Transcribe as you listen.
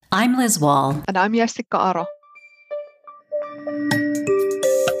I'm Liz Wall. And I'm Jessikka Aro.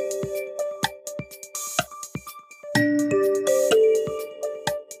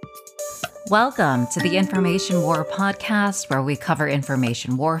 Welcome to the Information War podcast, where we cover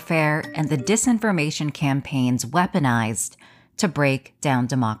information warfare and the disinformation campaigns weaponized to break down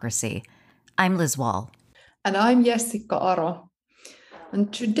democracy. I'm Liz Wall. And I'm Jessikka Aro.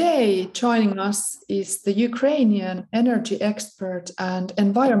 And today joining us is the Ukrainian energy expert and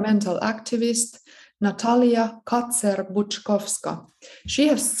environmental activist, Nataliya Katser-Buchkovska. She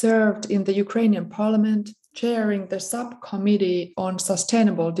has served in the Ukrainian Parliament, chairing the subcommittee on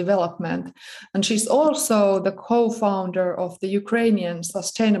sustainable development. And she's also the co-founder of the Ukrainian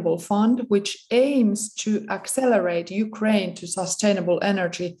Sustainable Fund, which aims to accelerate Ukraine to sustainable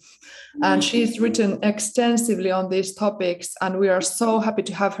energy. And she's written extensively on these topics, and we are so happy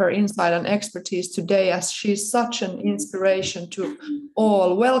to have her insight and expertise today, as she's such an inspiration to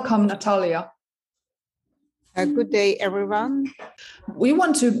all. Welcome, Nataliya. Good day, everyone. We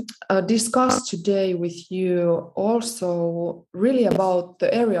want to discuss today with you also really about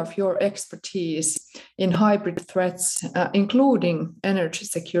the area of your expertise in hybrid threats, including energy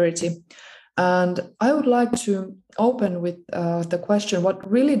security. And I would like to open with the question, what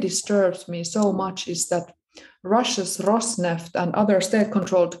really disturbs me so much is that Russia's Rosneft and other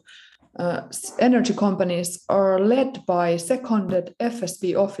state-controlled energy companies are led by seconded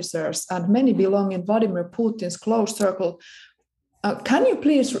FSB officers, and many belong in Vladimir Putin's close circle. Can you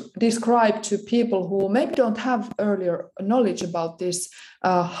please describe to people who maybe don't have earlier knowledge about this,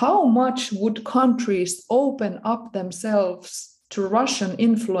 how much would countries open up themselves to Russian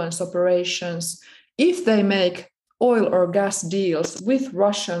influence operations if they make oil or gas deals with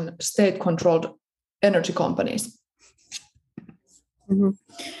Russian state-controlled energy companies? Mm-hmm.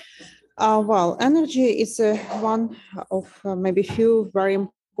 Well, energy is one of maybe few very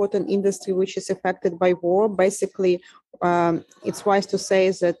important industry which is affected by war. Basically, it's wise to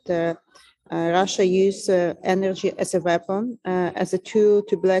say that Russia uses energy as a weapon, as a tool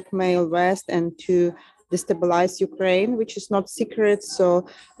to blackmail West and to destabilize Ukraine, which is not secret. So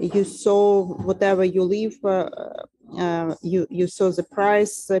you saw whatever you leave, you saw the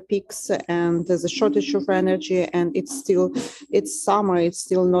price peaks and the shortage of energy, and it's summer, it's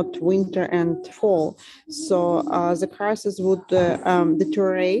still not winter and fall. So the crisis would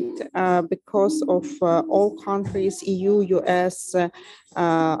deteriorate because of all countries, EU, US,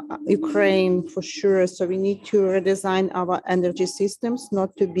 Ukraine for sure. So we need to redesign our energy systems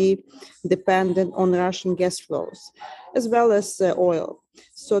not to be dependent on Russian gas flows, as well as oil.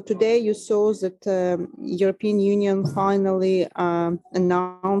 So today you saw that European Union finally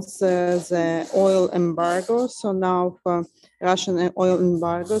announced the oil embargo. So now Russian oil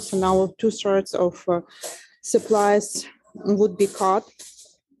embargo. So now 2/3 of supplies would be cut.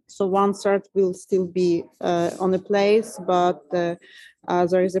 So 1/3 will still be on a place, but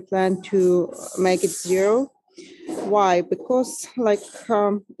there is a plan to make it zero. Why? Because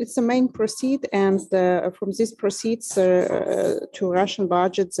it's the main proceed, and from these proceeds to Russian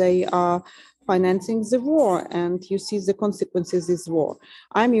budget, they are financing the war, and you see the consequences of this war.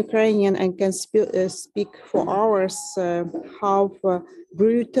 I'm Ukrainian and can speak for hours how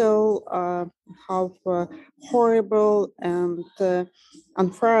brutal, how horrible and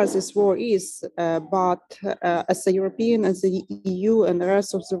unfair this war is. But as a European, as the EU and the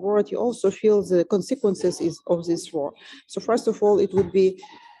rest of the world, you also feel the consequences of this war. So first of all, it would be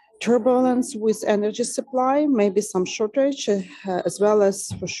turbulence with energy supply, maybe some shortage, as well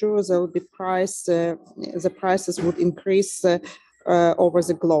as for sure there will be the prices would increase over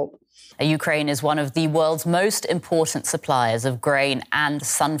the globe. Ukraine is one of the world's most important suppliers of grain and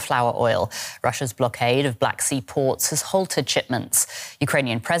sunflower oil. Russia's blockade of Black Sea ports has halted shipments.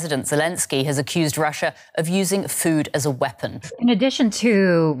 Ukrainian President Zelensky has accused Russia of using food as a weapon. In addition to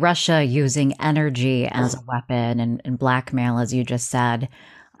Russia using energy as a weapon and blackmail, as you just said,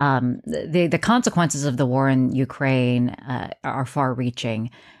 the consequences of the war in Ukraine are far-reaching.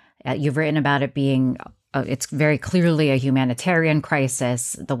 You've written about it being it's very clearly a humanitarian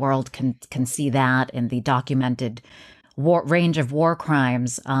crisis. The world can see that in the documented range of war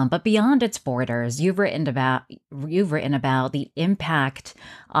crimes. But beyond its borders, you've written about the impact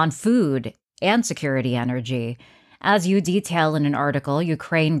on food and security energy. As you detail in an article,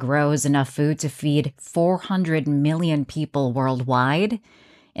 Ukraine grows enough food to feed 400 million people worldwide,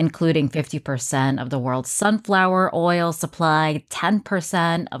 including 50% of the world's sunflower oil supply,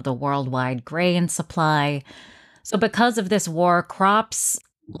 10% of the worldwide grain supply. So because of this war, crops,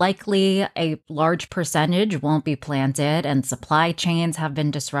 likely a large percentage, won't be planted, and supply chains have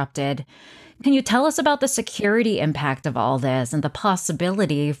been disrupted. Can you tell us about the security impact of all this and the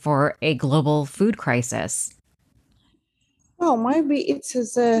possibility for a global food crisis? Well, maybe it's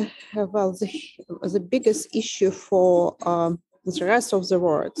the biggest issue for the rest of the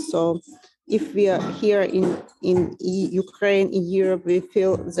world. So if we are here in Ukraine, in Europe, we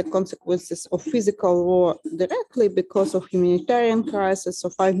feel the consequences of physical war directly because of humanitarian crisis. So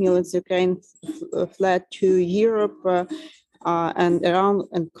 5 million Ukrainians fled to Europe and around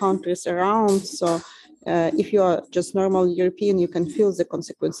and countries around. So if you are just normal European, you can feel the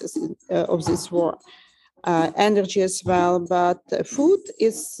consequences of this war. Energy as well, but food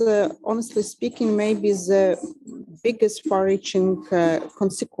is, honestly speaking, maybe the biggest far-reaching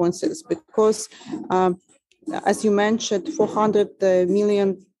consequences because, as you mentioned, 400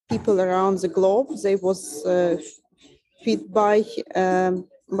 million people around the globe, they was fed by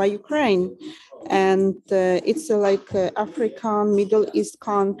Ukraine. And it's like African, Middle East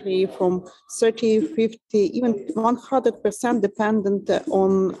country from 30, 50, even 100% dependent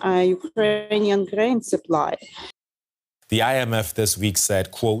on Ukrainian grain supply. The IMF this week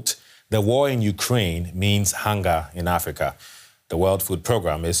said, quote, "The war in Ukraine means hunger in Africa." The World Food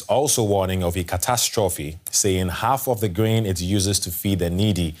Programme is also warning of a catastrophe, saying half of the grain it uses to feed the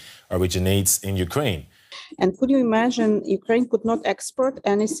needy originates in Ukraine. And could you imagine Ukraine could not export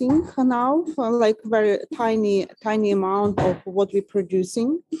anything now, like very tiny amount of what we're producing,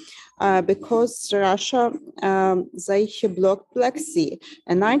 because Russia, they blocked Black Sea,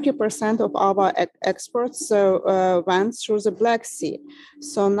 and 90% of our exports went through the Black Sea.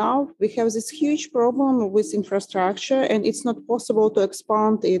 So now we have this huge problem with infrastructure, and it's not possible to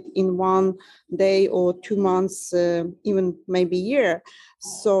expand it in 1 day or 2 months, even maybe a year.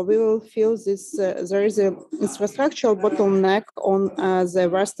 So we will feel this, there is an infrastructural bottleneck on the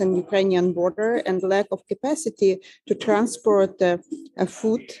western Ukrainian border and lack of capacity to transport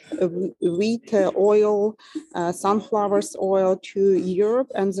food, wheat, oil, sunflowers oil to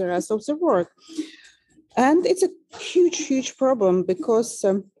Europe and the rest of the world. And it's a huge problem because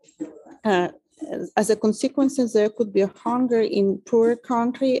as a consequence, there could be a hunger in poor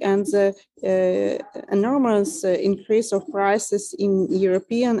country and the enormous increase of prices in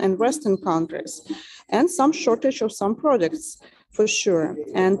European and Western countries, and some shortage of some products for sure.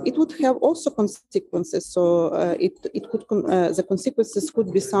 And it would have also consequences. So the consequences could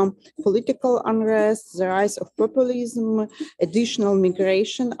be some political unrest, the rise of populism, additional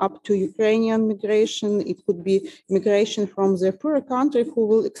migration up to Ukrainian migration. It could be migration from the poorer country who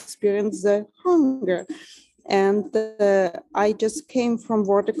will experience the hunger. And I just came from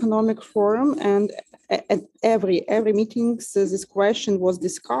World Economic Forum, and at every meeting, this question was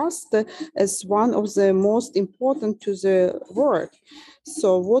discussed as one of the most important to the world. So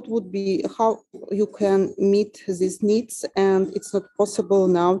what would be, how you can meet these needs, and it's not possible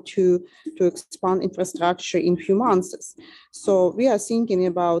now to expand infrastructure in few months. So we are thinking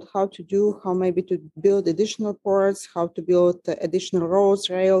about how maybe to build additional ports, how to build additional roads,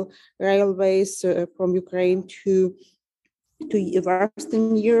 railways from Ukraine to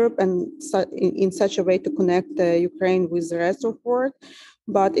Western Europe, and in such a way to connect Ukraine with the rest of the world.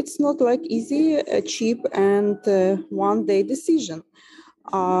 But it's not like easy, cheap, and one-day decision.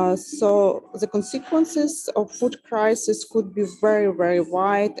 So the consequences of food crisis could be very, very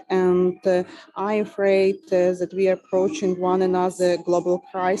wide, and I'm afraid that we are approaching one another global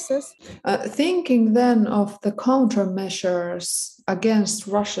crisis. Thinking then of the countermeasures against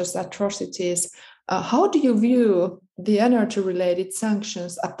Russia's atrocities, how do you view the energy-related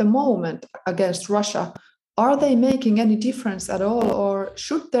sanctions at the moment against Russia? Are they making any difference at all, or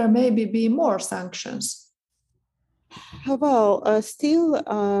should there maybe be more sanctions? Well, still,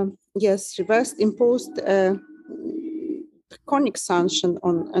 yes, West imposed draconic sanction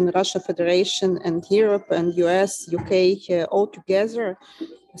on Russia Federation and Europe and US, UK all together.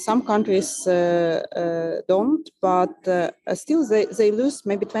 Some countries don't, but still they lose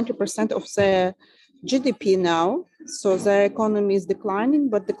maybe 20% of their GDP now. So their economy is declining,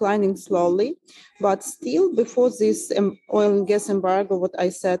 but declining slowly. But still, before this oil and gas embargo, what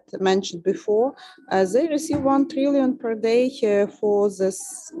I mentioned before, they receive 1 trillion per day for this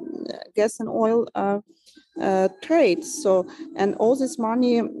gas and oil trade. So, and all this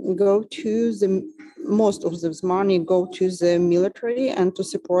money most of this money go to the military and to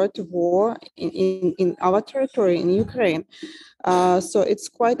support war in our territory in Ukraine. So it's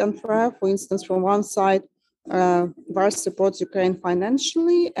quite unfair. For instance, from one side, VAR supports Ukraine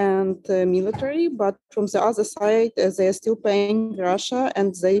financially and military, but from the other side, they are still paying Russia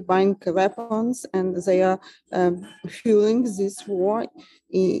and they buying weapons and they are fueling this war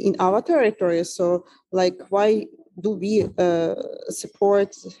in our territory. So, like, why do we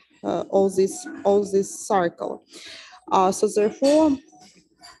support all this cycle. So therefore,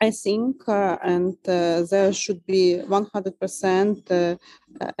 I think, there should be 100%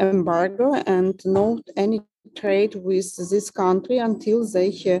 embargo and not any trade with this country until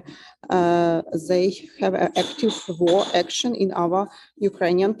they have an active war action in our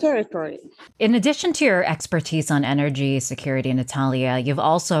Ukrainian territory. In addition to your expertise on energy security, Nataliya, you've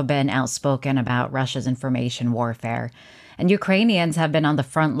also been outspoken about Russia's information warfare. And Ukrainians have been on the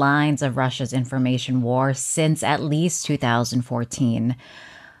front lines of Russia's information war since at least 2014.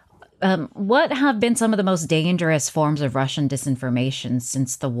 What have been some of the most dangerous forms of Russian disinformation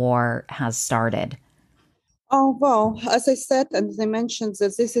since the war has started? Oh, well, as I said, and as I mentioned,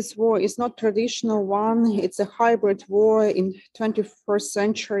 that this war is not traditional one. It's a hybrid war in 21st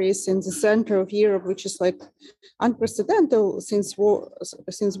centuries in the center of Europe, which is like unprecedented since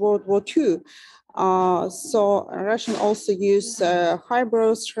World War II. So Russian also use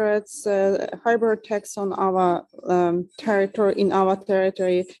hybrid threats, hybrid attacks on our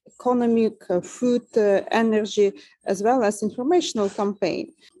territory, economic, food, energy, as well as informational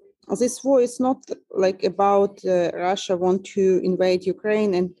campaign. This war is not like about Russia want to invade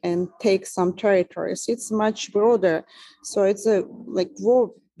Ukraine and take some territories. It's much broader. So it's a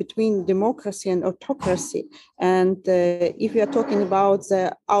war between democracy and autocracy. And if we are talking about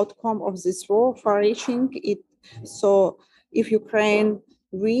the outcome of this war, far-reaching, so if Ukraine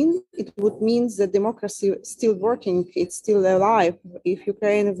win, it would mean that democracy is still working, it's still alive. If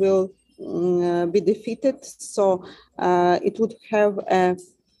Ukraine will be defeated, so it would have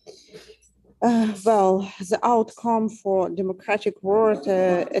the outcome for democratic world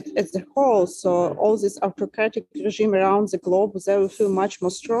as a whole. So all this autocratic regime around the globe, they will feel much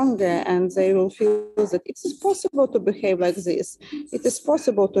more stronger, and they will feel that it is possible to behave like this. It is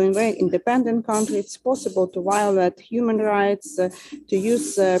possible to invade independent country. It's possible to violate human rights, to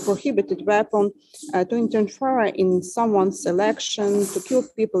use prohibited weapon, to interfere in someone's election, to kill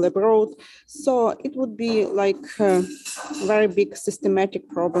people abroad. So it would be like a very big systematic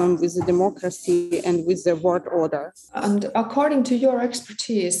problem with the democracy and with the world order. And according to your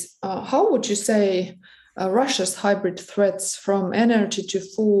expertise, how would you say Russia's hybrid threats from energy to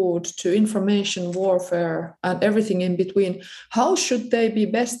food to information warfare and everything in between, how should they be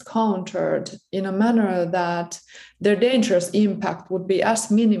best countered in a manner that their dangerous impact would be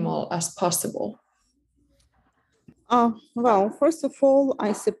as minimal as possible? Well, first of all,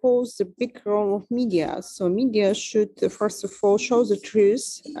 I suppose the big role of media. So media should, first of all, show the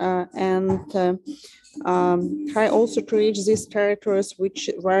truth and try also to reach these territories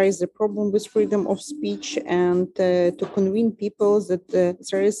where is the problem with freedom of speech, and to convince people that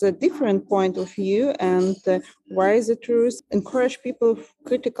there is a different point of view and where is the truth. Encourage people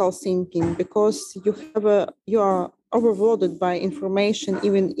critical thinking, because you are overloaded by information.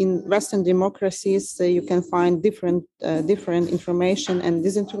 Even in Western democracies, you can find different information, and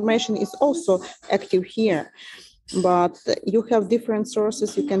this information is also active here. But you have different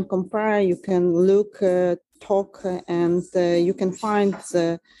sources, you can compare, you can look, talk, and you can find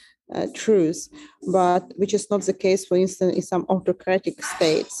the truth, but which is not the case, for instance, in some autocratic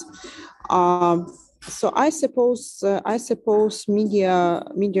states. So I suppose media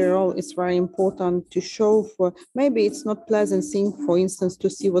role is very important to show. For maybe it's not pleasant thing, for instance, to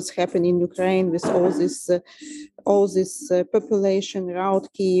see what's happening in Ukraine with all this population around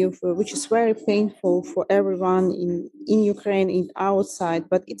Kyiv, which is very painful for everyone in Ukraine, in outside.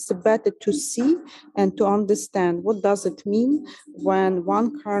 But it's better to see and to understand what does it mean when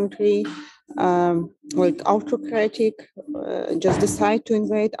one country, like autocratic, just decide to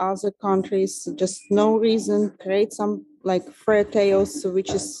invade other countries, just no reason, create some like fairy tales,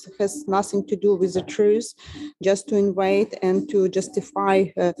 which has nothing to do with the truth, just to invade and to justify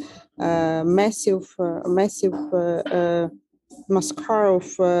massive massacre of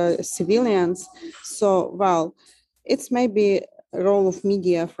civilians. So, well, it's maybe a role of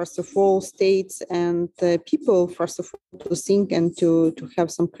media, first of all, states and people, first of all, to think and to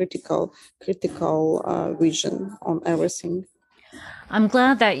have some critical vision on everything. I'm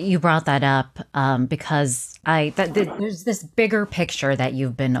glad that you brought that up because there's this bigger picture that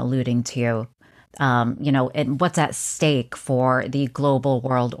you've been alluding to, and what's at stake for the global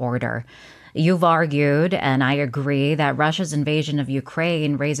world order. You've argued, and I agree, that Russia's invasion of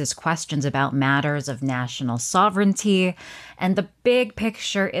Ukraine raises questions about matters of national sovereignty, and the big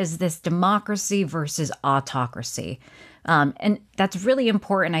picture is this democracy versus autocracy. And that's really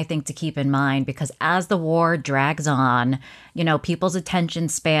important, I think, to keep in mind, because as the war drags on, people's attention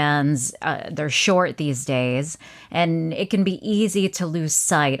spans, they're short these days, and it can be easy to lose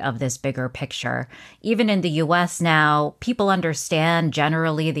sight of this bigger picture. Even in the U.S. now, people understand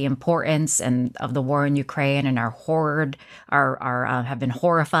generally the importance of the war in Ukraine and have been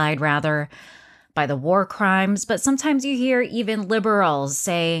horrified, rather, by the war crimes. But sometimes you hear even liberals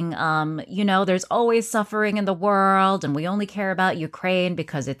saying, there's always suffering in the world and we only care about Ukraine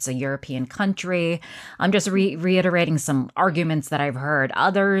because it's a European country. I'm just reiterating some arguments that I've heard.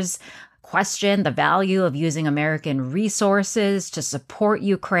 Others question the value of using American resources to support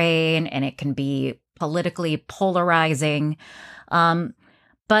Ukraine, and it can be politically polarizing.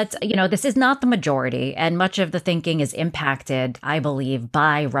 But, this is not the majority, and much of the thinking is impacted, I believe,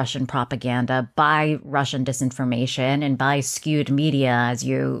 by Russian propaganda, by Russian disinformation, and by skewed media, as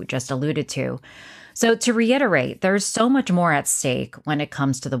you just alluded to. So to reiterate, there's so much more at stake when it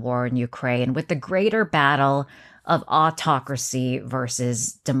comes to the war in Ukraine, with the greater battle of autocracy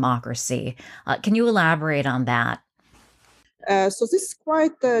versus democracy. Can you elaborate on that? So this is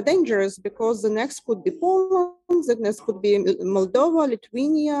quite dangerous, because the next could be Poland, the next could be Moldova,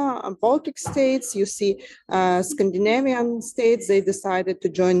 Lithuania, Baltic states. You see Scandinavian states, they decided to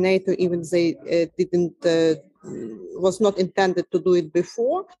join NATO, even they was not intended to do it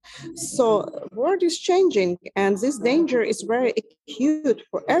before. So world is changing, and this danger is very acute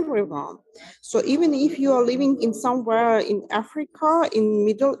for everyone. So even if you are living in somewhere in Africa, in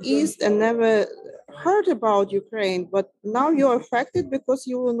Middle East, and never heard about Ukraine, but now you're affected because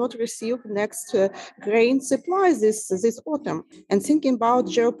you will not receive next grain supplies this autumn. And thinking about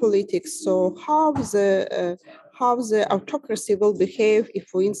geopolitics, so how the autocracy will behave if,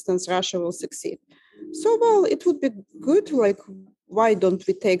 for instance, Russia will succeed. So, well, it would be good, why don't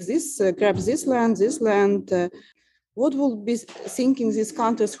we take this, grab this land? What will be thinking these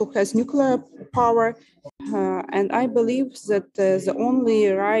countries who has nuclear power? And I believe that the only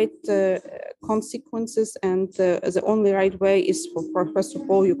right consequences and the only right way is for first of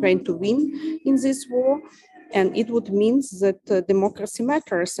all, Ukraine to win in this war. And it would mean that democracy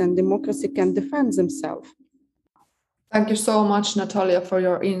matters and democracy can defend themselves. Thank you so much, Nataliya, for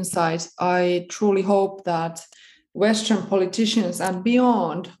your insights. I truly hope that Western politicians and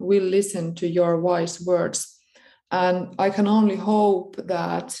beyond will listen to your wise words. And I can only hope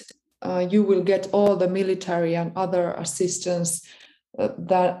that you will get all the military and other assistance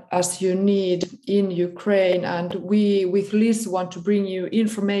that as you need in Ukraine. And we with Liz want to bring you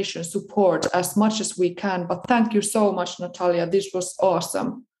information, support as much as we can. But thank you so much, Nataliya. This was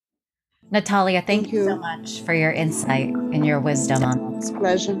awesome. Nataliya, thank you so much for your insight and your wisdom on this. It's a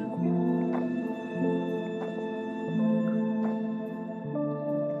pleasure.